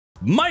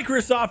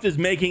Microsoft is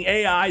making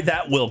AI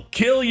that will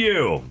kill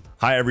you.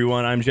 Hi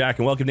everyone, I'm Jack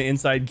and welcome to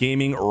Inside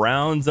Gaming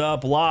Rounds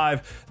Up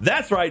Live.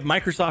 That's right,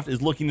 Microsoft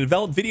is looking to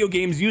develop video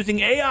games using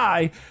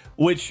AI,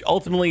 which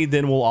ultimately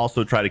then will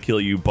also try to kill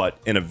you, but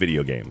in a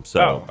video game.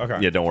 So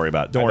yeah, don't worry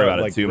about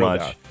it too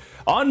much.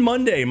 On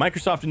Monday,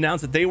 Microsoft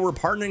announced that they were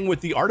partnering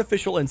with the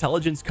artificial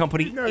intelligence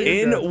company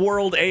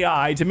Inworld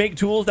AI to make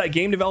tools that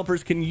game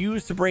developers can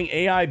use to bring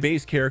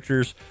AI-based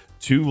characters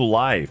to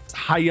life.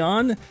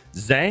 Haiyan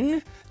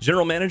Zhang,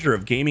 general manager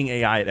of gaming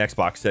AI at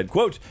Xbox, said,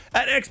 quote,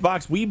 "At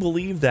Xbox, we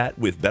believe that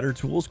with better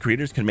tools,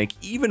 creators can make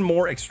even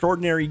more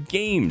extraordinary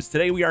games.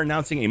 Today, we are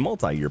announcing a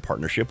multi-year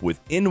partnership with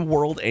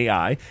Inworld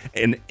AI,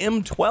 an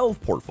M12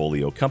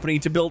 portfolio company,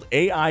 to build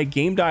AI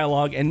game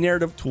dialogue and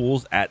narrative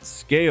tools at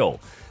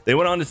scale." They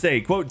went on to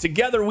say, quote,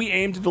 "Together, we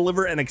aim to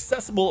deliver an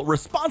accessible,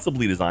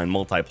 responsibly designed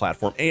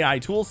multi-platform AI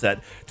toolset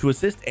to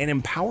assist and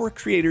empower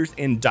creators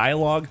in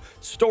dialogue,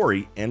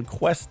 story, and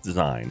quest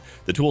design.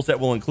 The toolset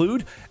will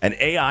include an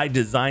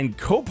AI-designed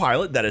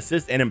co-pilot that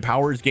assists and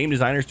empowers game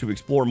designers to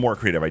explore more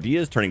creative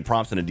ideas, turning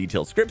prompts into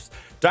detailed scripts,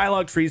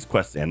 dialogue trees,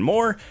 quests, and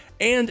more,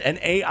 and an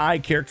AI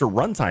character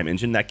runtime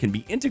engine that can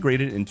be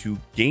integrated into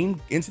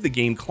the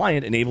game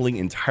client, enabling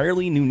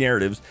entirely new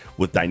narratives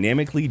with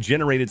dynamically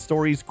generated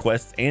stories,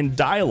 quests, and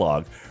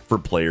dialogue for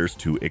players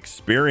to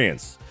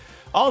experience."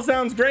 All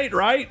sounds great,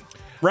 right?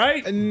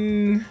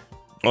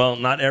 Well,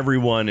 not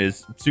everyone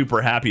is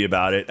super happy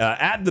about it.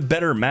 At the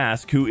Better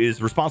Mask, who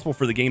is responsible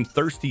for the game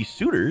Thirsty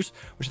Suitors,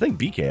 which I think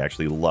BK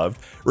actually loved,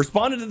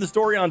 responded to the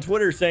story on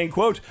Twitter saying,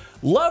 quote,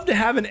 "Love to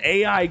have an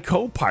AI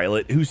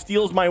co-pilot who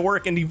steals my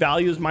work and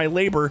devalues my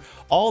labor.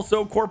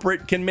 Also,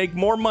 corporate can make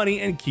more money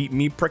and keep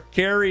me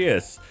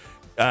precarious."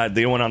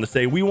 They went on to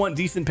say, "We want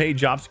decent paid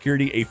job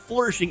security, a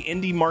flourishing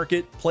indie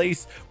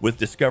marketplace with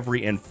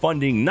discovery and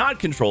funding, not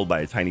controlled by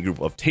a tiny group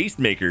of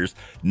tastemakers,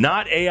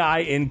 not AI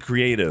in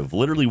creative.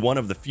 Literally one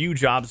of the few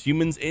jobs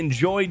humans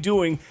enjoy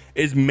doing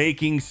is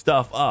making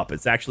stuff up.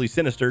 It's actually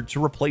sinister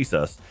to replace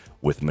us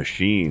with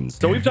machines."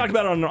 So we've talked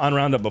about it on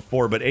Roundup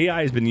before, but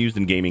AI has been used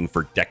in gaming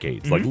for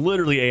decades. Like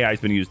literally AI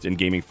has been used in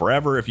gaming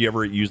forever. If you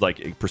ever use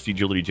like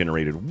procedurally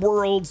generated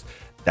worlds,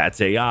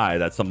 that's AI.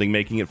 That's something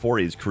making it for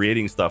you. It's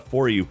creating stuff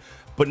for you.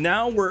 But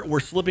now we're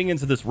slipping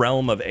into this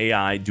realm of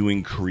AI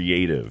doing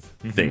creative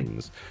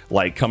things,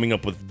 like coming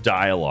up with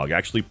dialogue,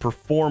 actually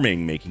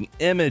performing, making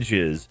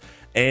images.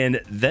 And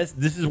this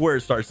is where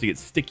it starts to get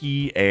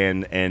sticky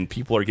and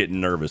people are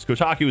getting nervous.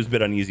 Kotaku was a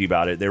bit uneasy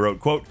about it. They wrote,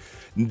 quote,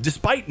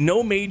 "Despite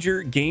no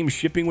major game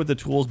shipping with the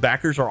tools,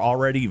 backers are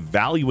already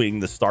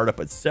valuing the startup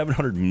at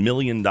 $700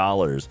 million.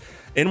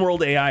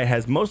 Inworld AI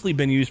has mostly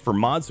been used for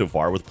mods so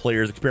far, with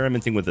players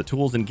experimenting with the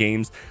tools in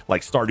games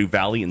like Stardew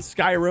Valley and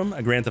Skyrim.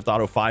 A Grand Theft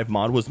Auto 5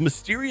 mod was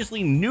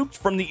mysteriously nuked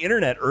from the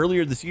internet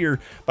earlier this year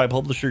by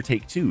publisher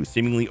Take-Two,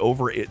 seemingly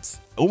over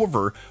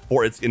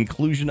for its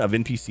inclusion of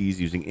NPCs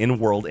using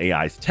Inworld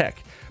AI's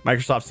tech.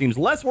 Microsoft seems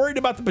less worried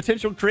about the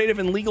potential creative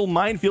and legal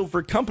minefield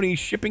for companies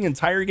shipping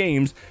entire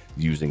games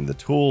using the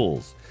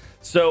tools."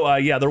 So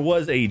yeah, there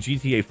was a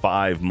GTA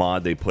 5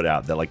 mod they put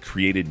out that like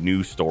created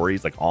new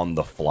stories like on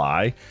the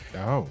fly.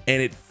 Oh.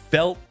 And it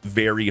felt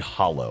very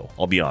hollow,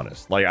 I'll be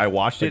honest. Like I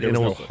watched it and it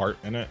was no heart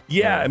in it.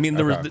 Yeah, I mean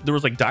there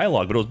was like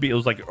dialogue, but it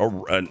was like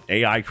an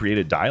AI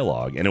created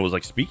dialogue, and it was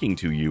like speaking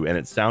to you, and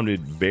it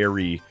sounded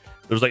very,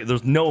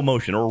 there's no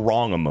emotion or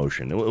wrong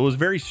emotion. It was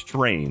very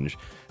strange.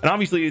 And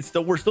obviously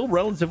we're still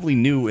relatively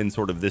new in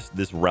sort of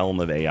this realm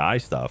of AI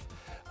stuff.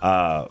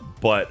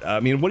 But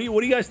I mean, what do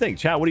you guys think?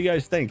 Chat, what do you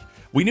guys think?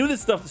 We knew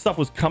this stuff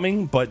was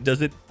coming, but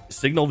does it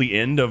signal the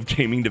end of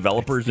gaming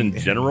developers in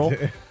general?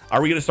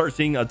 Are we going to start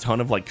seeing a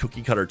ton of like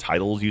cookie cutter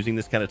titles using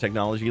this kind of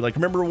technology? Like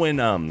remember when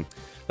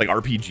like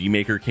RPG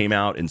Maker came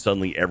out and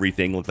suddenly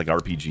everything looked like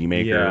RPG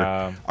Maker?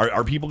 Yeah.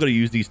 Are people going to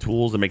use these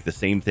tools and make the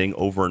same thing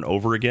over and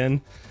over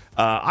again?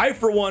 I,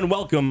 for one,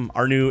 welcome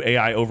our new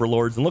AI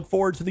overlords and look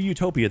forward to the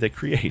utopia they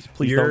create.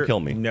 Please don't kill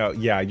me. No,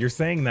 yeah, you're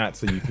saying that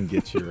so you can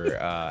get your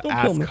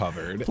ass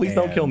covered. Please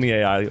don't kill me,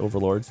 AI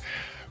overlords.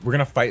 We're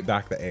gonna fight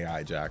back the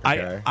AI, Jack.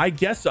 Okay? I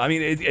guess so. I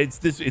mean,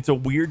 it's a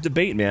weird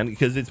debate, man,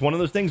 because it's one of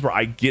those things where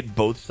I get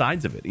both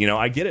sides of it. You know,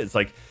 I get it. It's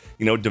like,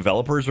 you know,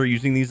 developers are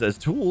using these as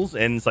tools,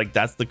 and it's like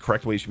that's the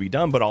correct way it should be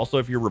done. But also,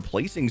 if you're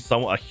replacing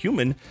a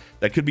human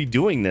that could be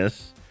doing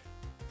this,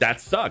 that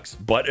sucks.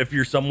 But if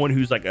you're someone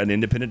who's like an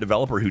independent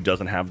developer who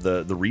doesn't have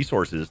the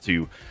resources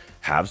to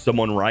have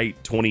someone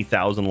write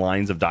 20,000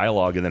 lines of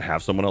dialogue and then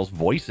have someone else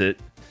voice it,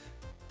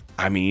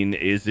 I mean,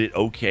 is it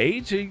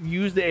okay to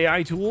use the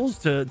AI tools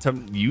to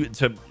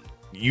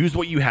use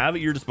what you have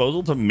at your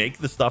disposal to make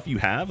the stuff you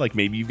have? Like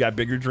maybe you've got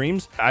bigger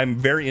dreams. I'm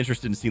very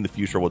interested in seeing the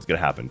future of what's going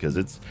to happen, because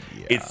it's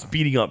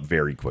speeding up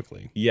very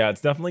quickly. Yeah,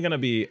 it's definitely going to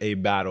be a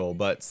battle.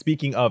 But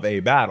speaking of a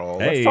battle,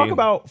 let's talk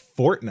about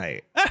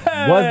Fortnite.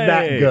 Was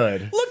that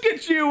good? Look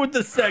at you with the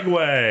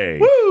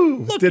segue.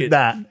 Woo! Did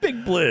that.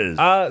 Big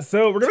blizz.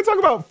 So we're going to talk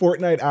about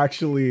Fortnite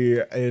actually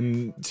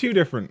in two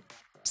different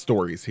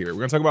stories here. We're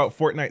going to talk about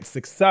Fortnite's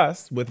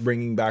success with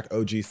bringing back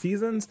OG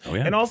seasons,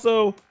 and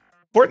also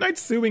Fortnite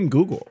suing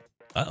Google.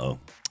 Uh-oh.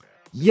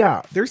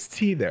 Yeah, there's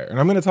tea there. And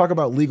I'm going to talk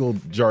about legal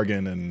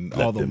jargon and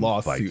all the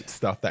lawsuit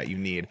stuff that you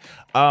need.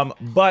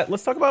 But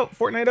let's talk about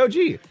Fortnite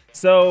OG.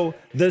 So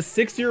the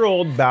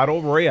 6-year-old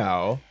Battle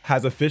Royale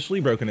has officially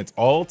broken its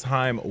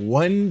all-time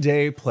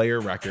one-day player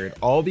record,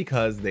 all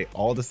because they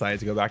all decided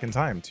to go back in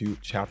time to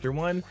Chapter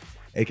 1,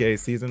 aka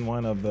season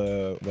 1 of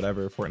the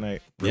whatever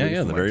Fortnite.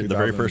 Yeah, the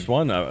very first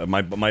one.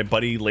 My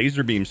buddy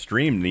Laserbeam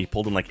streamed and he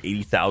pulled in like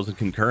 80,000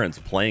 concurrents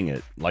playing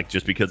it, like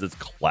just because it's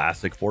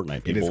classic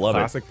Fortnite. People love it.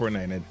 It is classic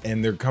Fortnite,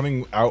 and they're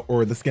coming out,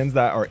 or the skins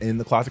that are in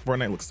the classic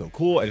Fortnite look so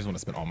cool. I just want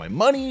to spend all my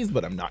monies,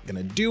 but I'm not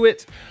gonna do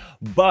it.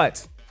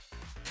 But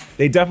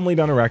they definitely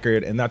done a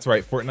record, and that's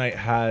right. Fortnite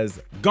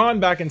has gone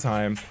back in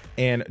time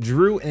and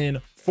drew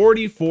in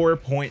 44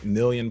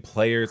 million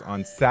players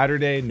on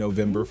Saturday,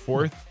 November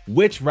 4th,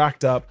 which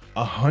racked up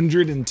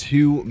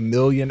 102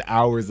 million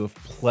hours of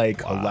play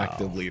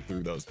collectively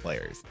through those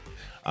players.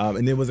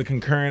 And it was a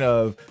concurrent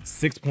of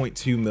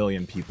 6.2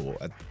 million people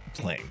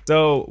playing.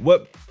 So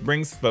what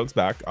brings folks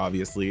back,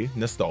 obviously,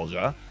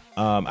 nostalgia.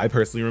 I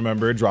personally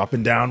remember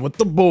dropping down with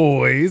the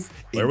boys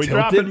in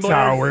Tilted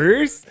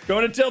Towers,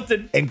 going to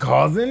Tilted, and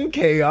causing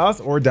chaos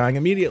or dying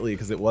immediately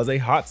because it was a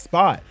hot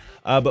spot.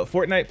 But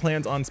Fortnite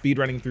plans on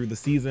speedrunning through the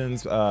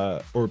seasons,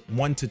 or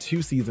 1 to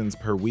 2 seasons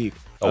per week.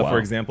 For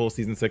example,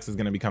 season 6 is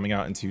going to be coming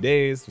out in 2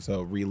 days,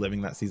 so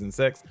reliving that season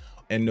 6.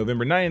 And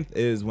November 9th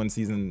is when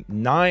season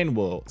 9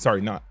 will, sorry,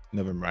 not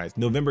November 9th,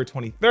 November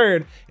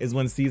 23rd is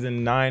when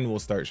season 9 will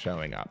start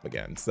showing up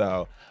again.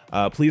 So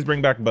please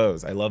bring back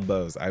bows. I love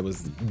bows. I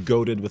was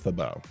goated with a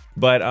bow.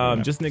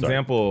 But just an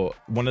example,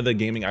 one of the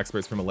gaming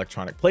experts from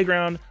Electronic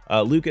Playground,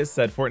 Lucas,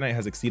 said Fortnite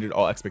has exceeded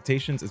all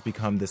expectations. It's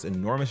become this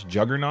enormous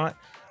juggernaut.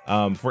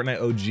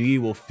 Fortnite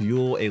OG will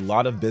fuel a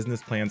lot of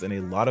business plans and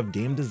a lot of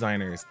game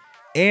designers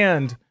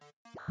and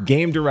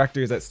game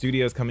directors at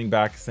studios coming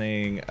back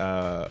saying,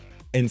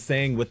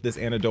 saying with this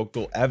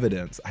anecdotal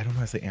evidence, I don't know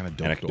how to say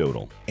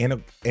anecdotal.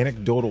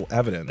 Anecdotal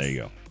evidence. There you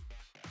go.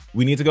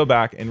 We need to go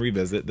back and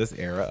revisit this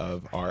era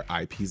of our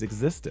IP's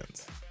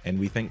existence. And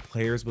we think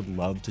players would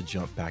love to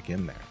jump back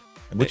in there.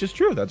 Which is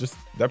true. That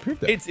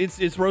proved it.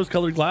 It's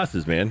rose-colored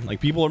glasses, man. Like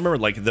people remember,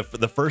 like the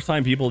first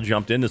time people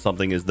jumped into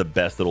something is the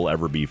best it'll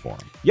ever be for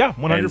them. Yeah,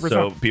 100%. And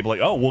so people are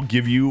like, oh, we'll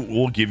give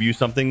you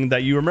something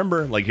that you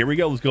remember. Like here we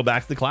go, let's go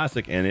back to the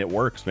classic, and it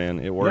works, man.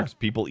 It works. Yeah.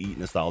 People eat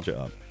nostalgia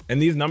up.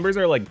 And these numbers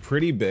are like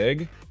pretty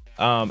big,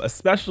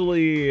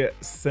 especially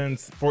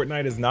since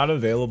Fortnite is not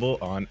available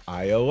on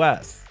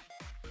iOS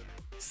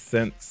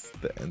since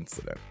the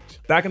incident.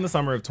 Back in the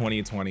summer of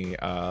 2020,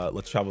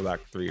 let's travel back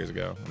 3 years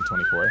ago, in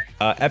 24.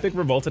 Epic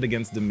revolted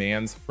against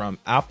demands from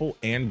Apple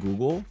and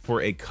Google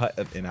for a cut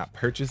of in-app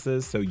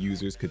purchases so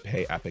users could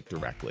pay Epic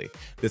directly.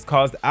 This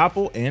caused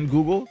Apple and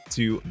Google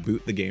to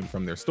boot the game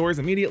from their stores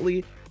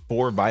immediately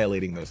for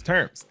violating those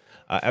terms.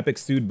 Epic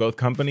sued both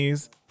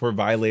companies for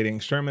violating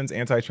Sherman's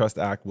Antitrust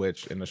Act,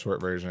 which in the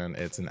short version,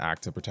 it's an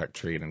act to protect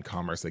trade and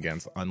commerce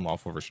against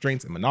unlawful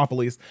restraints and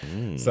monopolies.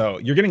 So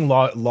you're getting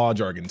law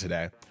jargon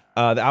today.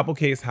 The Apple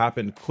case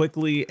happened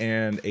quickly,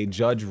 and a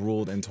judge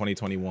ruled in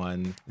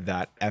 2021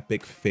 that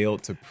Epic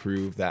failed to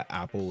prove that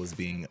Apple was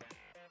being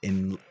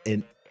an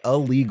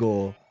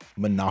illegal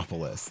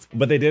monopolist.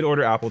 But they did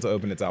order Apple to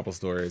open its Apple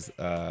stores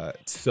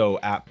so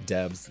app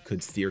devs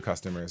could steer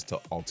customers to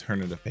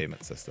alternative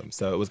payment systems.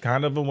 So it was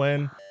kind of a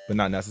win, but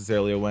not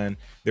necessarily a win.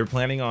 They're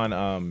planning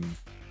on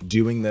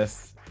doing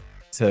this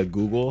to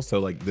Google. So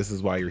like, this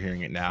is why you're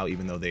hearing it now,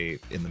 even though they,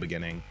 in the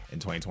beginning in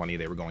 2020,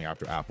 they were going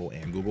after Apple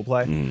and Google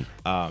Play.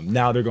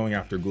 Now they're going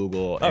after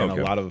Google, and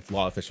a lot of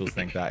law officials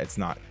think that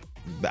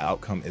the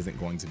outcome isn't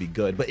going to be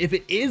good. But if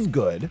it is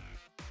good,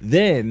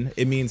 then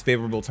it means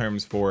favorable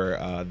terms for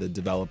the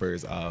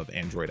developers of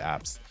Android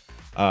apps.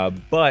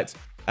 But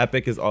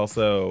Epic is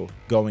also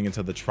going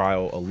into the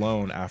trial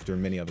alone after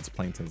many of its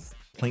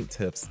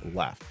plaintiffs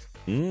left.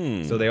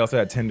 So they also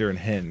had Tinder and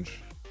Hinge.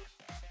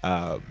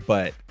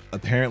 But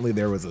apparently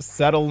there was a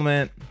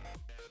settlement,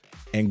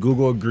 and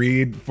Google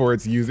agreed for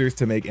its users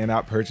to make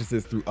in-app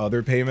purchases through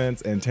other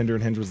payments, and Tinder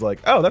and Hinge was like,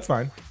 oh, that's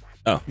fine.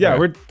 Oh, yeah,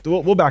 right.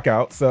 We'll back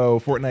out. So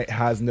Fortnite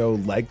has no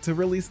leg to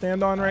really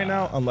stand on right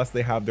now, unless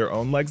they have their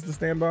own legs to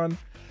stand on.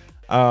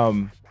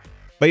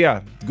 But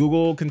yeah,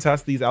 Google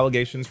contests these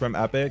allegations from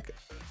Epic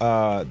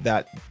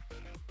that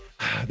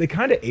they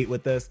kind of ate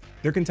with this.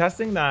 They're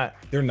contesting that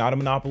they're not a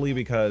monopoly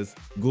because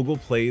Google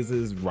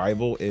Play's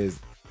rival is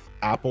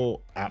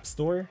Apple App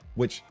Store,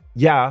 which,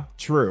 yeah,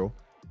 true.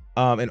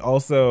 And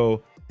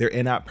also their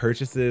in-app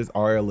purchases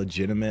are a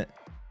legitimate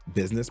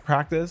business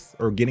practice,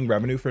 or getting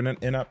revenue for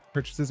in-app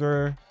purchases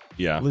are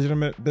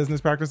legitimate business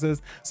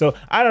practices. So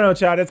I don't know,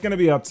 Chad, it's going to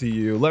be up to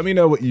you. Let me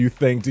know what you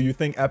think. Do you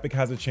think Epic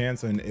has a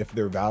chance, and if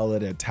they're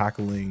valid at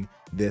tackling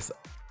this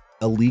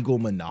illegal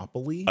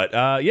monopoly.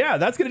 But yeah,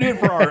 that's going to do it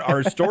for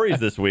our stories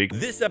this week.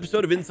 This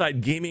episode of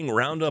Inside Gaming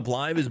Roundup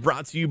Live is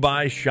brought to you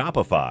by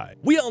Shopify.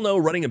 We all know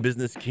running a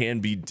business can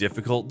be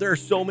difficult. There are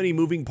so many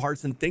moving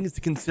parts and things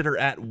to consider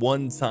at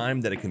one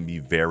time that it can be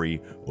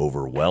very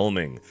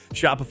overwhelming.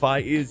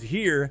 Shopify is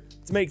here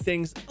to make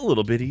things a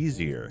little bit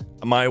easier.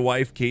 My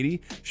wife,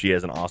 Katie, she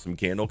has an awesome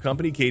candle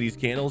company, Katie's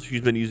Candles.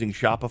 She's been using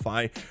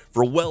Shopify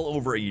for well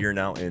over a year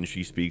now, and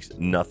she speaks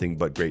nothing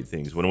but great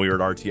things. When we were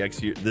at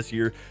RTX this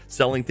year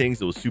selling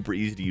things, it was super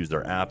easy to use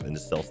their app and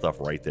to sell stuff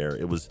right there.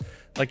 It was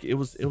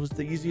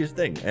the easiest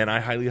thing, and I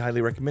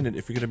highly recommend it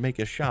if you're going to make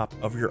a shop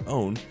of your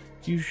own.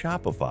 Use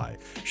Shopify.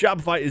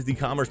 Shopify is the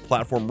commerce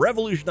platform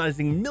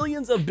revolutionizing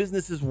millions of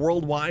businesses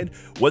worldwide.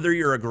 Whether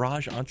you're a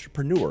garage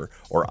entrepreneur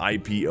or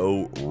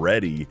IPO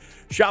ready,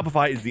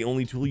 Shopify is the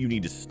only tool you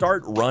need to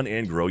start, run,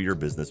 and grow your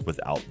business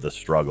without the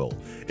struggle.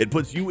 It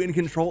puts you in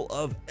control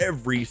of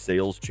every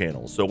sales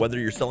channel. So whether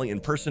you're selling in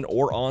person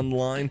or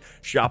online,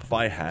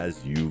 Shopify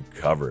has you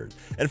covered.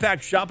 In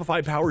fact,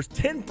 Shopify powers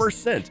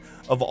 10%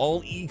 of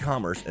all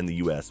e-commerce in the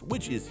US,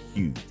 which is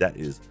huge. That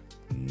is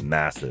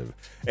massive.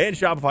 And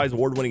Shopify's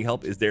award-winning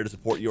help is there to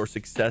support your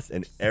success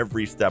in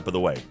every step of the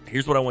way.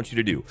 Here's what I want you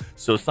to do.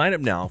 So sign up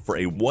now for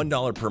a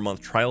 $1 per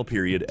month trial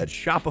period at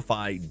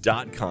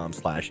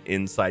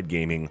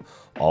shopify.com/insidegaming,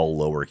 all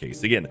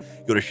lowercase. Again,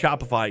 go to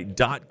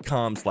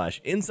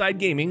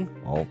shopify.com/insidegaming,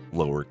 all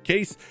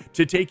lowercase,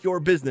 to take your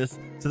business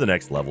to the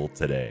next level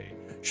today.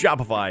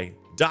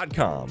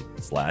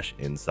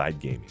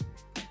 Shopify.com/insidegaming.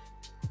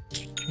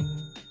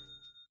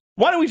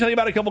 Why don't we tell you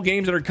about a couple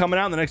games that are coming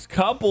out in the next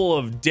couple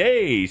of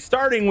days,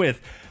 starting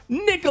with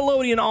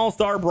Nickelodeon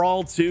All-Star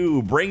Brawl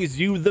 2 brings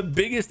you the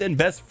biggest and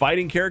best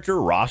fighting character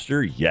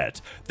roster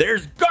yet.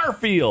 There's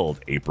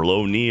Garfield, April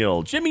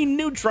O'Neil, Jimmy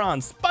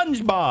Neutron,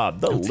 SpongeBob.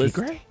 The list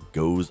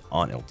goes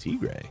on. El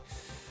Tigre.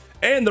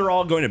 And they're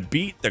all going to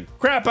beat the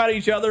crap out of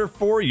each other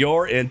for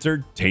your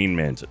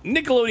entertainment.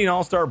 Nickelodeon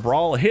All-Star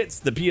Brawl hits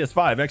the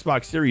PS5,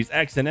 Xbox Series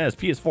X and S,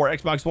 PS4,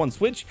 Xbox One,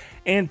 Switch,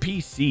 and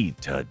PC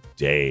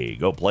today.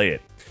 Go play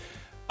it.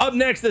 Up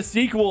next, the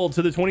sequel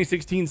to the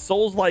 2016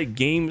 Souls-like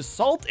game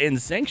Salt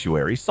and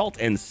Sanctuary, Salt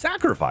and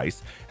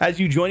Sacrifice, has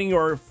you joining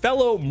your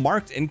fellow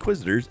Marked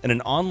Inquisitors in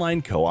an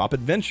online co-op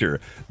adventure.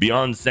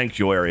 Beyond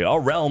Sanctuary, a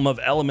realm of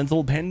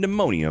elemental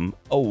pandemonium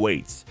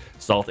awaits.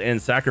 Salt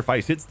and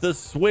Sacrifice hits the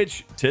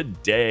Switch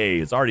today.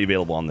 It's already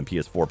available on the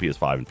PS4,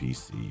 PS5, and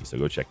PC, so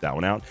go check that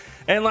one out.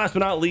 And last but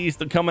not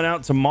least, coming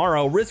out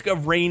tomorrow, Risk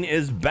of Rain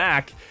is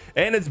back,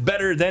 and it's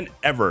better than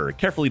ever.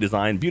 Carefully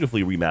designed,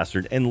 beautifully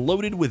remastered, and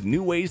loaded with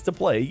new ways to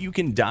play, you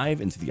can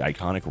dive into the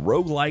iconic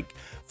roguelike,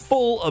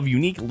 full of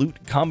unique loot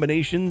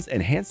combinations,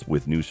 enhanced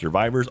with new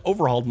survivors,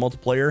 overhauled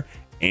multiplayer,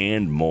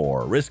 and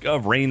more. Risk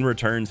of Rain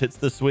returns, hits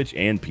the Switch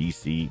and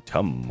PC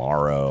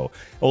tomorrow.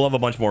 We'll have a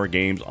bunch more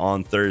games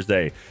on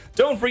Thursday.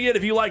 Don't forget,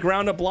 if you like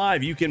Roundup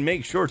Live, you can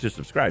make sure to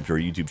subscribe to our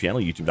YouTube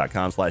channel,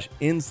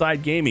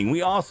 youtube.com/insidegaming.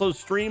 We also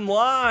stream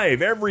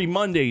live every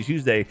Monday,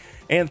 Tuesday,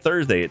 and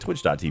Thursday at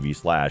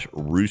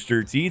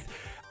twitch.tv/roosterteeth.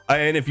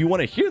 And if you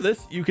want to hear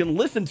this, you can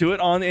listen to it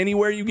on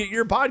anywhere you get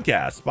your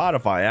podcast,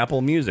 Spotify,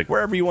 Apple Music,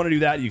 wherever you want to do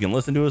that, you can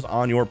listen to us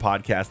on your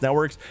podcast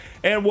networks.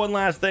 And one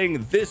last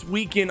thing, this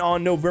weekend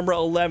on November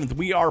 11th,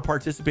 we are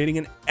participating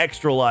in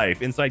Extra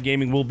Life. Inside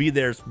Gaming will be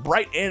there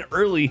bright and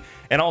early,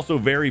 and also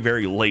very,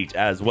 very late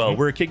as well.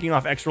 We're kicking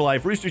off Extra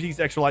Life, Rooster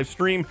Teeth's Extra Life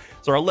stream.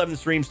 It's our 11th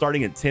stream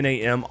starting at 10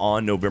 a.m.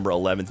 on November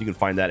 11th. You can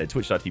find that at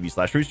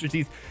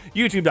twitch.tv/roosterteeth,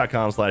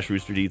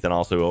 youtube.com/roosterteeth, and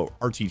also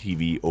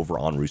RTTV over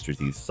on Rooster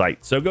Teeth's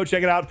site. So go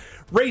check it out.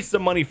 Raise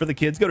some money for the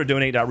kids. Go to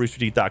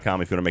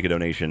donate.roosterteeth.com if you want to make a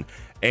donation.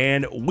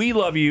 And we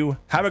love you.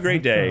 Have a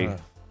great day.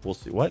 We'll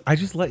see. What? I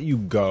just let you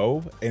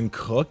go and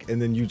cook,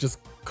 and then you just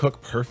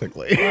cook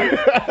perfectly.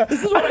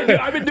 This is what I do.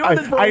 I've been doing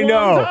this for a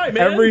long time,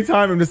 man. Every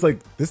time I'm just like,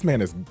 this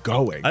man is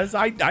going.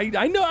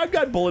 I know I've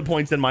got bullet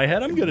points in my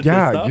head. I'm good at this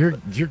stuff.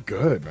 You're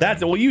good, man.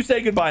 That's it. Well, you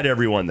say goodbye to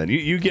everyone then.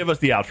 You give us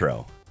the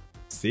outro.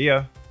 See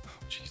ya.